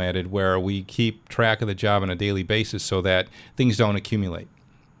implemented where we keep track of the job on a daily basis so that things don't accumulate.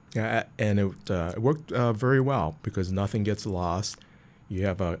 Yeah, and it worked very well because nothing gets lost. You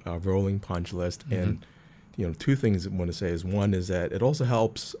have a rolling punch list, and two things I want to say is, one is that it also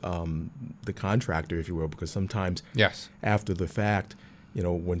helps the contractor, if you will, because sometimes after the fact,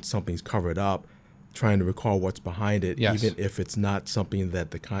 when something's covered up, trying to recall what's behind it, even if it's not something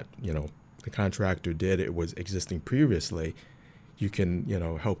that the contractor did, it was existing previously, you can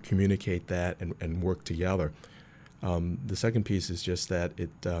help communicate that and work together. The second piece is just that it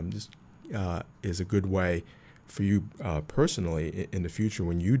is a good way for you personally in the future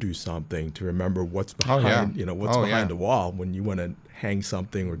when you do something to remember what's behind behind the wall when you want to hang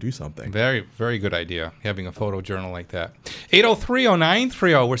something or do something. Very, very good idea, having a photo journal like that.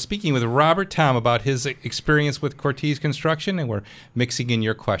 803-0930, we're speaking with Robert Tom about his experience with Cortese Construction, and we're mixing in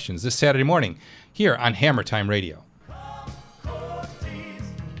your questions this Saturday morning here on Hammer Time Radio.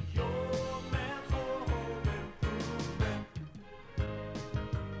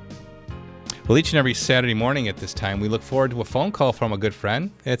 Well, each and every Saturday morning at this time, we look forward to a phone call from a good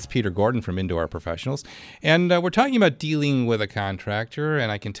friend. It's Peter Gordon from Indoor Professionals. And we're talking about dealing with a contractor.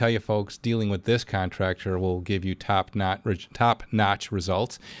 And I can tell you, folks, dealing with this contractor will give you top-notch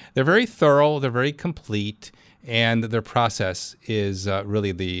results. They're very thorough. They're very complete. And their process is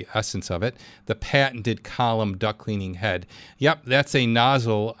really the essence of it. The patented column duct cleaning head. Yep, that's a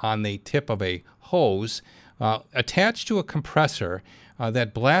nozzle on the tip of a hose attached to a compressor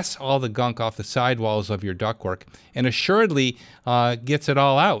that blasts all the gunk off the sidewalls of your ductwork and assuredly gets it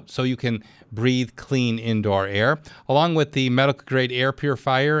all out so you can breathe clean indoor air. Along with the medical-grade air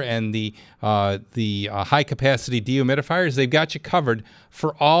purifier and the high-capacity dehumidifiers, they've got you covered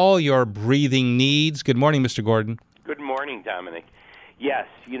for all your breathing needs. Good morning, Mr. Gordon. Good morning, Dominic. Yes,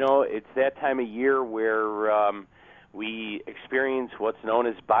 it's that time of year where we experience what's known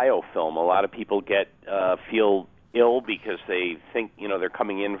as biofilm. A lot of people feel ill because they think they're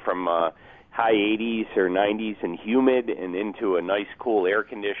coming in from high 80s or 90s and humid and into a nice cool air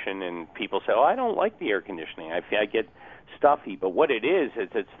condition, and people say, I don't like the air conditioning, I get stuffy. But what it is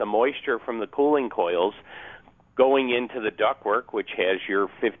it's the moisture from the cooling coils going into the ductwork, which has your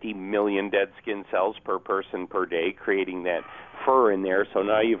 50 million dead skin cells per person per day, creating that fur in there. So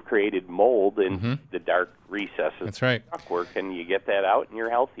now you've created mold in the dark recesses of the ductwork, and you get that out and you're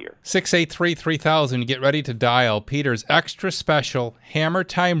healthier. 683-3000, get ready to dial. Peter's extra special Hammer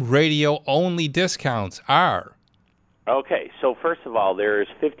Time Radio only discounts are... Okay, so first of all, there's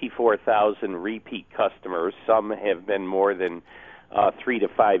 54,000 repeat customers. Some have been more than 3 to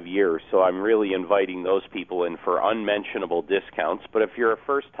 5 years, so I'm really inviting those people in for unmentionable discounts. But if you're a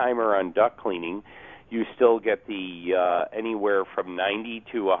first-timer on duct cleaning, you still get the anywhere from 90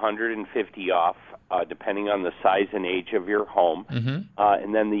 to 150 off, depending on the size and age of your home.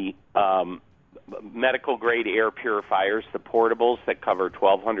 And then the medical-grade air purifiers, the portables that cover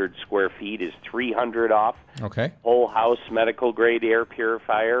 1,200 square feet, is 300 off. Okay. Whole house medical-grade air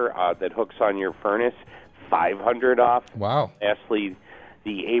purifier that hooks on your furnace, 500 off. Wow. Lastly,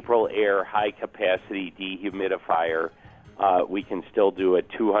 the April Air high-capacity dehumidifier, we can still do at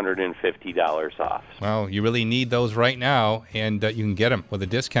 $250 off. Well, you really need those right now, and you can get them with a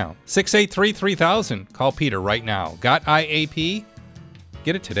discount. 683-3000. Call Peter right now. Got IAP?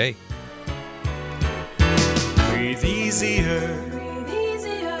 Get it today. Breathe easier.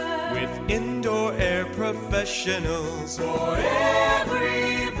 With indoor air professionals. For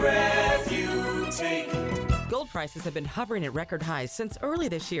every breath you take. Gold prices have been hovering at record highs since early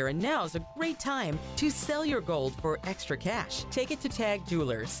this year, and now is a great time to sell your gold for extra cash. Take it to Tag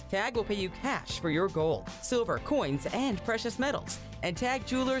Jewelers. Tag will pay you cash for your gold, silver, coins, and precious metals. And Tag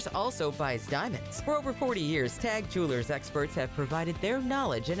Jewelers also buys diamonds. For over 40 years, Tag Jewelers experts have provided their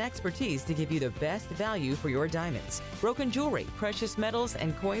knowledge and expertise to give you the best value for your diamonds. Broken jewelry, precious metals,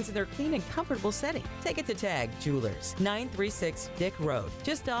 and coins in their clean and comfortable setting. Take it to Tag Jewelers, 936 Dick Road,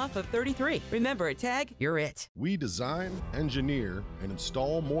 just off of 33. Remember, at Tag, you're it. We design, engineer, and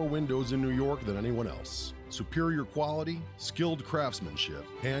install more windows in New York than anyone else. Superior quality, skilled craftsmanship,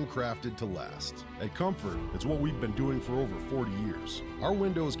 handcrafted to last. At Comfort, it's what we've been doing for over 40 years. Our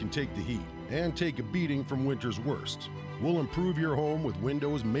windows can take the heat and take a beating from winter's worst. We'll improve your home with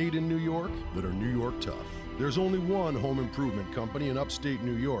windows made in New York that are New York tough. There's only one home improvement company in upstate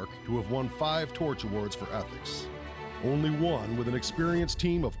New York to have won 5 Torch Awards for ethics. Only one with an experienced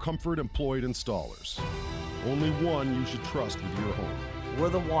team of Comfort employed installers. Only one you should trust with your home. We're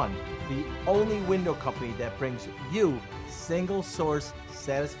the one, the only window company that brings you single source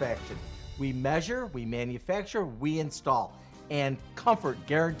satisfaction. We measure, we manufacture, we install, and Comfort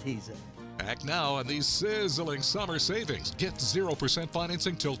guarantees it. Act now on these sizzling summer savings. Get 0%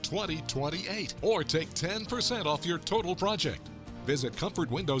 financing till 2028 or take 10% off your total project. Visit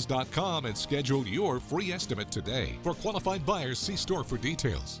comfortwindows.com and schedule your free estimate today. For qualified buyers, see store for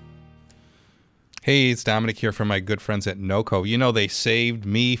details. Hey, it's Domenic here from my good friends at NOCO. You know, they saved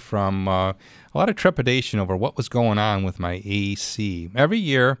me from a lot of trepidation over what was going on with my AC. Every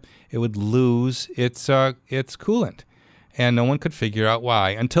year, it would lose its coolant, and no one could figure out why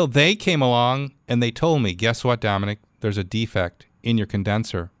until they came along and they told me, guess what, Domenic? There's a defect in your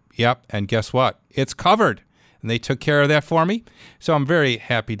condenser. Yep, and guess what? It's covered. And they took care of that for me. So I'm very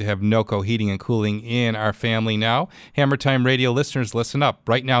happy to have NOCO Heating and Cooling in our family now. Hammer Time Radio listeners, listen up.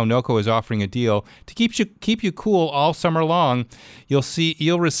 Right now, NOCO is offering a deal to keep you cool all summer long.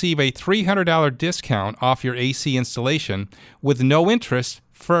 You'll receive a $300 discount off your AC installation with no interest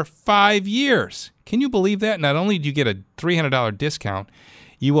for 5 years. Can you believe that? Not only do you get a $300 discount,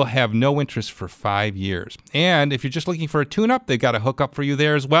 you will have no interest for 5 years. And if you're just looking for a tune-up, they've got a hookup for you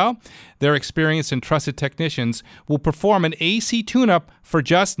there as well. Their experienced and trusted technicians will perform an AC tune-up for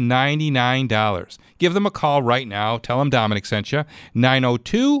just $99. Give them a call right now. Tell them Domenic sent you.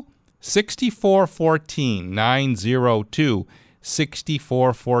 902-6414.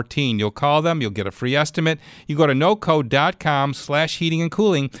 902-6414. You'll call them. You'll get a free estimate. You go to noco.com/heating and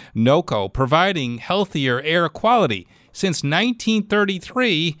cooling. NOCO, providing healthier air quality since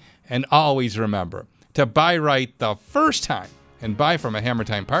 1933, and always remember to buy right the first time and buy from a Hammer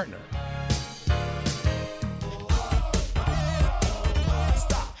Time partner.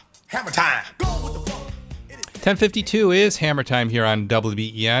 Hammer Time. 10:52 is Hammer Time here on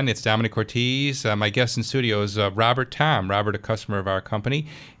WBEN. It's Domenic Cortese. My guest in studio is Robert Tom. Robert, a customer of our company,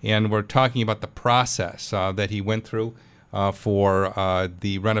 and we're talking about the process that he went through for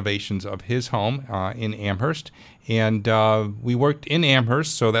the renovations of his home in Amherst. And we worked in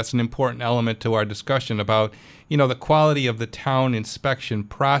Amherst, so that's an important element to our discussion about, you know, the quality of the town inspection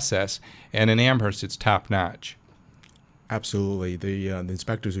process. And in Amherst, it's top-notch. Absolutely. The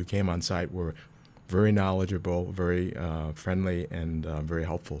inspectors who came on site were very knowledgeable, very friendly, and very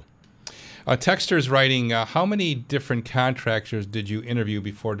helpful. Texter's writing, how many different contractors did you interview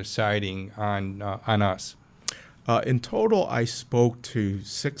before deciding on us? In total, I spoke to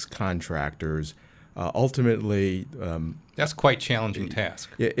 6 contractors. Ultimately, that's quite a challenging task.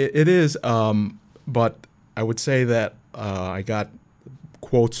 It is, but I would say that I got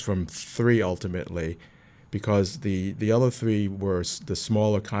quotes from 3 ultimately, because the other 3 were the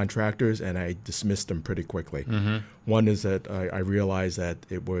smaller contractors, and I dismissed them pretty quickly. Mm-hmm. One is that I realized that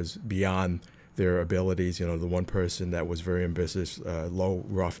it was beyond their abilities. You know, the one person that was very ambitious, low,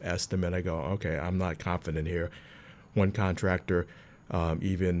 rough estimate, I go, okay, I'm not confident here. One contractor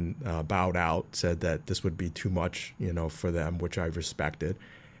even bowed out, said that this would be too much, for them, which I respected.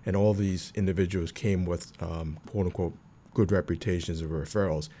 And all these individuals came with quote unquote good reputations of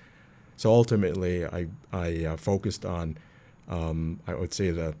referrals. So ultimately, I focused on, I would say,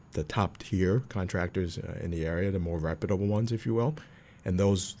 the top tier contractors in the area, the more reputable ones, if you will. And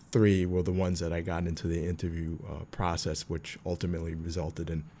those three were the ones that I got into the interview process, which ultimately resulted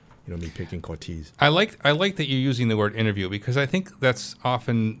in me picking Cortese. I like that you're using the word interview, because I think that's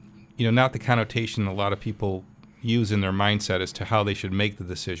often not the connotation a lot of people use in their mindset as to how they should make the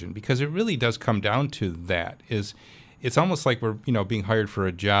decision, because it really does come down to that. It's almost like we're being hired for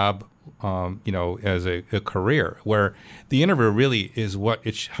a job, as a career, where the interview really is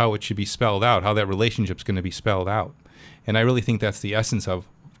how it should be spelled out, how that relationship's going to be spelled out. And I really think that's the essence of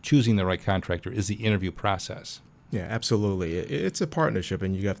choosing the right contractor, is the interview process. Yeah, absolutely. It's a partnership,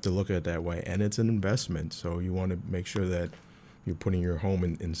 and you have to look at it that way. And it's an investment, so you want to make sure that you're putting your home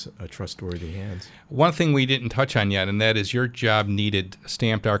in trustworthy hands. One thing we didn't touch on yet, and that is your job needed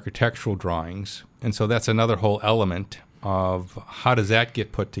stamped architectural drawings. And so that's another whole element of how does that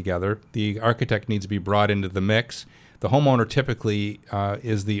get put together. The architect needs to be brought into the mix. The homeowner typically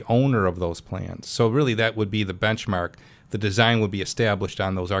is the owner of those plans. So really that would be the benchmark. The design would be established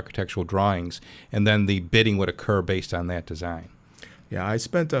on those architectural drawings, and then the bidding would occur based on that design. Yeah, I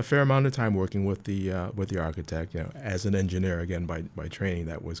spent a fair amount of time working with the architect. As an engineer, again, by training,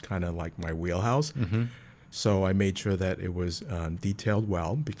 that was kind of like my wheelhouse. Mm-hmm. So I made sure that it was detailed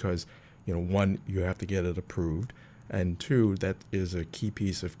well, because one, you have to get it approved, and two, that is a key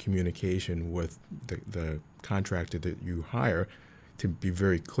piece of communication with the contractor that you hire, to be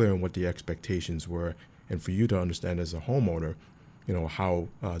very clear on what the expectations were, and for you to understand as a homeowner, how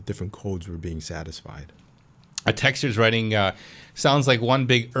different codes were being satisfied. A texter's writing, sounds like one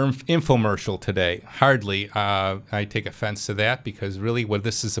big infomercial today. Hardly. I take offense to that, because really what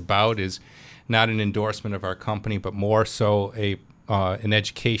this is about is not an endorsement of our company, but more so an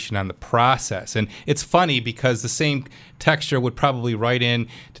education on the process. And it's funny, because the same texter would probably write in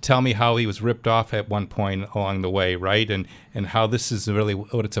to tell me how he was ripped off at one point along the way, right? And how this is really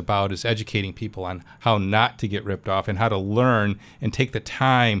what it's about, is educating people on how not to get ripped off and how to learn and take the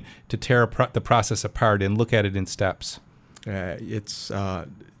time to tear the process apart and look at it in steps. It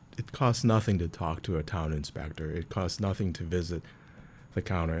costs nothing to talk to a town inspector. It costs nothing to visit the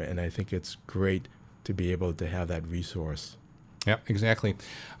counter, and I think it's great to be able to have that resource. Yeah, exactly.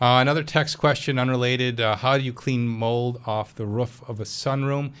 Another text question, unrelated. How do you clean mold off the roof of a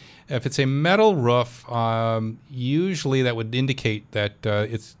sunroom? If it's a metal roof, usually that would indicate that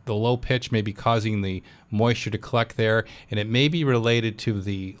it's the low pitch may be causing the moisture to collect there, and it may be related to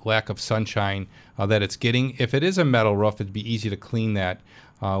the lack of sunshine that it's getting. If it is a metal roof, it'd be easy to clean that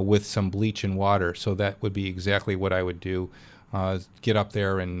with some bleach and water. So that would be exactly what I would do. Get up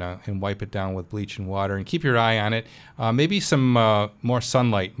there and wipe it down with bleach and water, and keep your eye on it. Maybe some more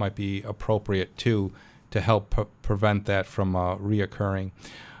sunlight might be appropriate too, to help prevent that from reoccurring.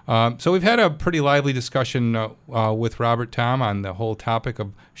 So we've had a pretty lively discussion with Robert Tom on the whole topic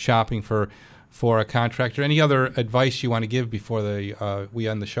of shopping for a contractor. Any other advice you want to give before we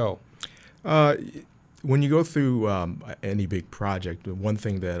end the show? When you go through any big project, one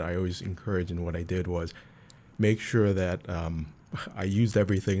thing that I always encourage, and what I did was make sure that I used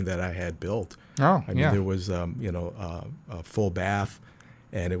everything that I had built. Oh, I mean, there was a full bath,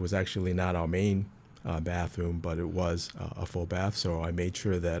 and it was actually not our main bathroom, but it was a full bath. So I made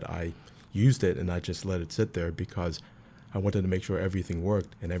sure that I used it and not just let it sit there, because I wanted to make sure everything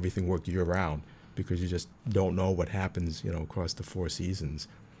worked, and everything worked year round, because you just don't know what happens, across the 4 seasons.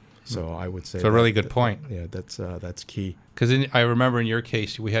 So I would say it's a really good point. Yeah, that's key. Because I remember in your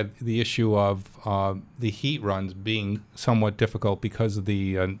case, we had the issue of the heat runs being somewhat difficult because of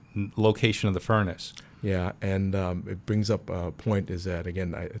the location of the furnace. Yeah, and it brings up a point, is that,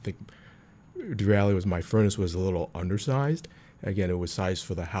 again, I think the reality was my furnace was a little undersized. Again, it was sized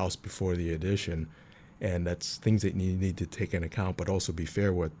for the house before the addition, and that's things that you need to take into account, but also be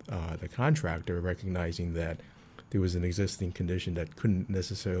fair with the contractor, recognizing that there was an existing condition that couldn't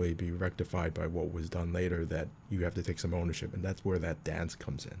necessarily be rectified by what was done later, that you have to take some ownership, and that's where that dance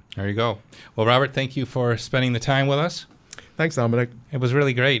comes in. There you go. Well, Robert, thank you for spending the time with us. Thanks, Dominic. It was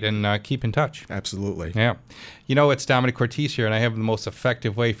really great, and keep in touch. Absolutely. Yeah. It's Domenic Cortese here, and I have the most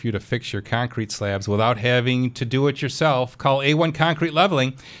effective way for you to fix your concrete slabs without having to do it yourself. Call A1 Concrete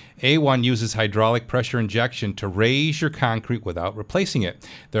Leveling. A1 uses hydraulic pressure injection to raise your concrete without replacing it.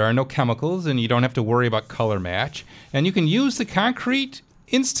 There are no chemicals, and you don't have to worry about color match. And you can use the concrete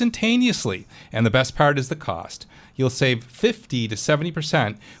instantaneously. And the best part is the cost. you'll save 50 to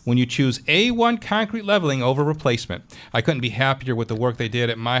 70% when you choose A1 concrete leveling over replacement. I couldn't be happier with the work they did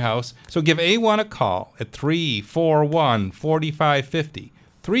at my house, so give A1 a call at 341-4550.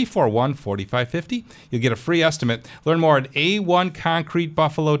 341-4550. You'll get a free estimate. Learn more at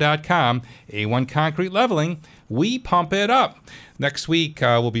a1concretebuffalo.com. A1 Concrete Leveling. We pump it up. Next week,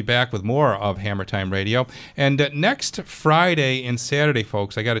 we'll be back with more of Hammer Time Radio. And next Friday and Saturday,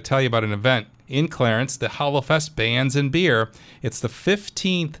 folks, I got to tell you about an event in Clarence, the Hollowfest Bands and Beer. It's the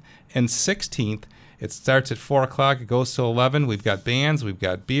 15th and 16th. It starts at 4 o'clock. It goes till 11. We've got bands, we've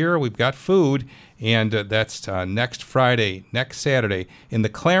got beer, we've got food. And that's next Friday, next Saturday, in the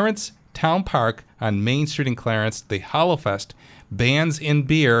Clarence Town Park on Main Street in Clarence, the Hollowfest Bands and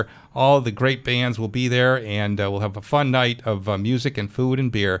Beer. All the great bands will be there, and we'll have a fun night of music and food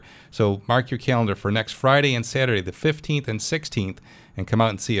and beer. So mark your calendar for next Friday and Saturday, the 15th and 16th, and come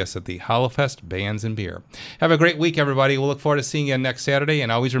out and see us at the Hollowfest Bands and Beer. Have a great week, everybody. We'll look forward to seeing you next Saturday,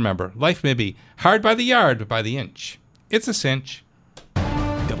 and always remember, life may be hard by the yard, but by the inch, it's a cinch.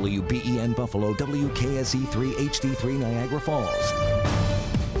 WBEN Buffalo, WKSE3 HD3 Niagara Falls.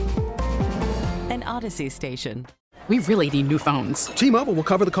 An Odyssey station. We really need new phones. T-Mobile will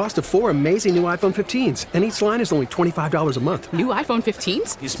cover the cost of 4 amazing new iPhone 15s, and each line is only $25 a month. New iPhone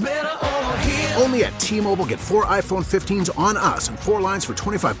 15s? It's better over here. Only at T-Mobile, get 4 iPhone 15s on us and 4 lines for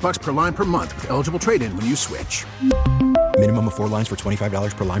 $25 per line per month with eligible trade-in when you switch. Minimum of 4 lines for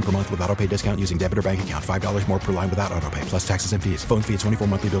 $25 per line per month with autopay discount using debit or bank account. $5 more per line without autopay, plus taxes and fees. Phone fee at 24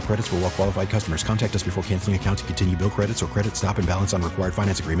 monthly bill credits for well-qualified customers. Contact us before canceling account to continue bill credits or credit stop and balance on required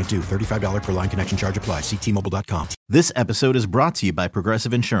finance agreement due. $35 per line connection charge applies. See T-Mobile.com. This episode is brought to you by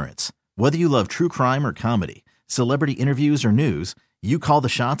Progressive Insurance. Whether you love true crime or comedy, celebrity interviews or news, you call the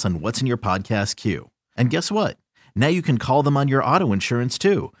shots on what's in your podcast queue. And guess what? Now you can call them on your auto insurance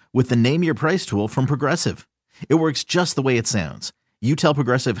too with the Name Your Price tool from Progressive. It works just the way it sounds. You tell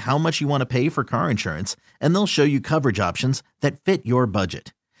Progressive how much you want to pay for car insurance, and they'll show you coverage options that fit your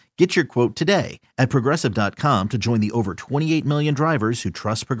budget. Get your quote today at Progressive.com to join the over 28 million drivers who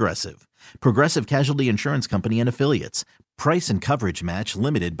trust Progressive. Progressive Casualty Insurance Company and Affiliates. Price and coverage match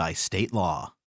limited by state law.